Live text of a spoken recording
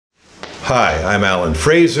Hi, I'm Alan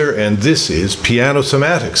Fraser, and this is Piano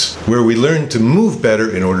Somatics, where we learn to move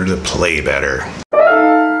better in order to play better.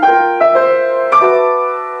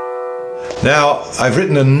 Now, I've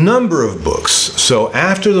written a number of books, so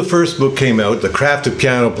after the first book came out, The Craft of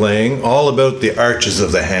Piano Playing, all about the arches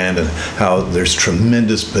of the hand and how there's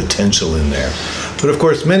tremendous potential in there. But of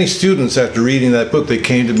course, many students, after reading that book, they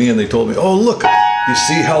came to me and they told me, oh look, you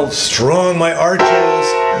see how strong my arch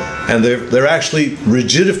is? And they're actually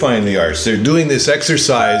rigidifying the arch. They're doing this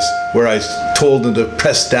exercise where I told them to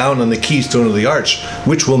press down on the keystone of the arch,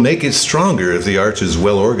 which will make it stronger if the arch is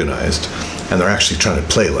well organized. And they're actually trying to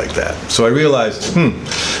play like that. So I realized,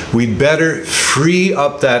 we'd better free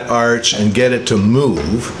up that arch and get it to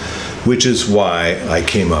move, which is why I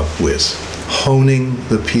came up with Honing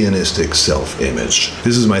the Pianistic Self-Image.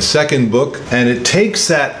 This is my second book, and it takes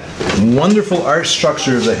that wonderful arch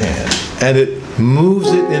structure of the hand and it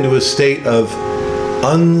moves it into a state of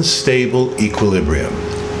unstable equilibrium,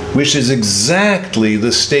 which is exactly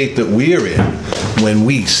the state that we're in when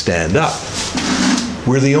we stand up.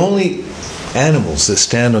 We're the only animals that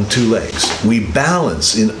stand on two legs. We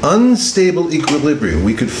balance in unstable equilibrium.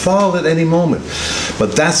 We could fall at any moment.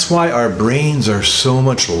 But that's why our brains are so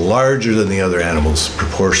much larger than the other animals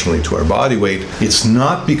proportionally to our body weight. It's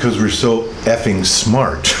not because we're so effing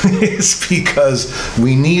smart. It's because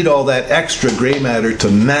we need all that extra gray matter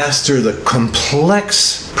to master the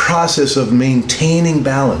complex process of maintaining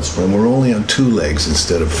balance when we're only on two legs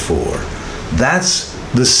instead of four. That's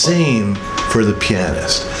the same for the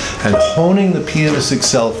pianist. And Honing the Pianistic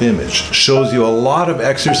Self-Image shows you a lot of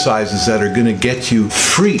exercises that are going to get you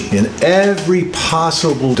free in every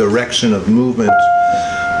possible direction of movement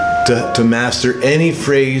to master any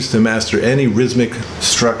phrase, to master any rhythmic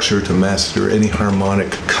structure, to master any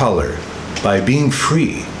harmonic color by being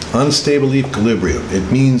free. Unstable equilibrium.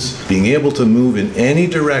 It means being able to move in any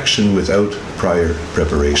direction without prior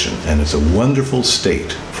preparation. And it's a wonderful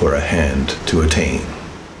state for a hand to attain.